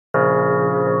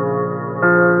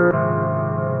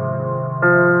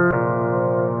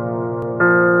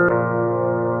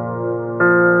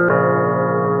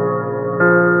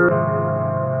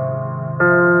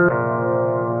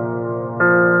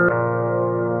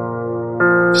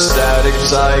Static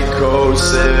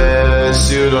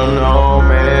psychosis. You don't know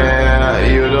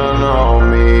me, you don't know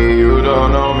me, you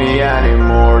don't know me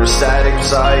anymore. Static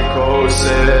psychosis.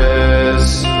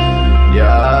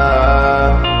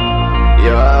 Yeah,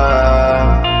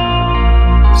 yeah.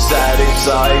 Static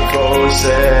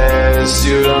psychosis.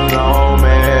 You don't know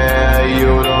me,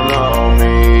 you don't know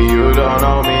me, you don't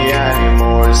know me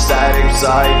anymore. Static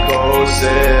psychosis.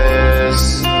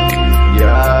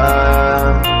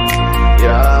 Yeah,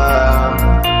 yeah.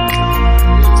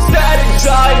 Static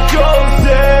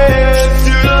psychosis.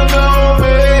 You don't know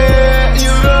me,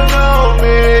 you don't know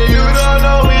me, you don't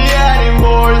know me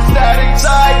anymore. Static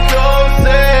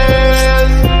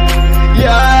psychosis.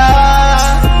 Yeah,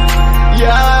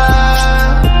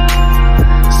 yeah.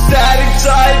 Static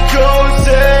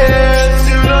psychosis.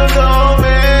 You don't know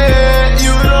me,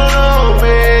 you don't know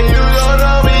me, you don't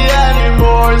know me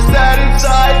anymore. Static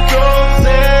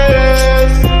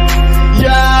psychosis.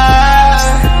 Yeah,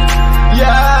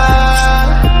 yeah.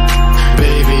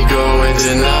 Baby, go in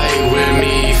the night with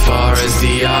me, far as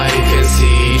the eye can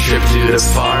see. Trip to the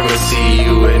pharmacy,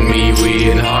 you and me, we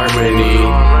in harmony.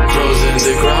 Frozen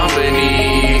the ground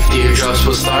beneath, teardrops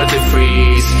will start to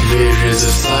freeze. Visions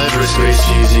of cyberspace,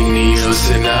 chasing needles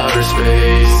in outer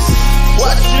space.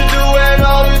 What you do when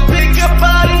all you think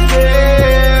about is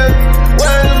death?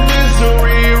 When the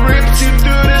misery rips you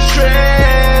through the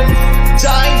shreds,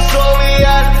 dying slowly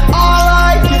and all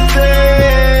I can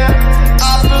say,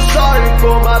 I feel sorry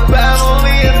for my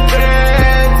family and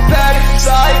friends. Static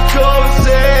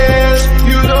psychosis.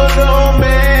 You don't know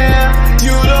me,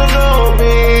 you don't know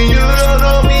me, you don't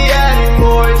know me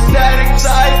anymore. Static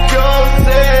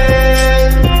psychosis.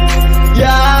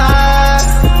 Yeah,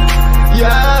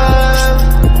 yeah.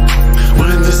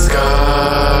 When the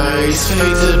skies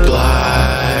fade to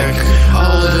black,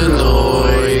 all the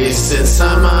noise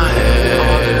inside my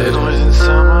head,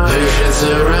 visions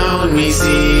around me,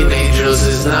 seeing angels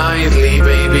is nightly.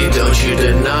 Baby, don't you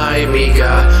deny me,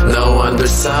 got no one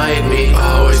beside me.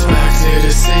 Always back to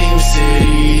the same city,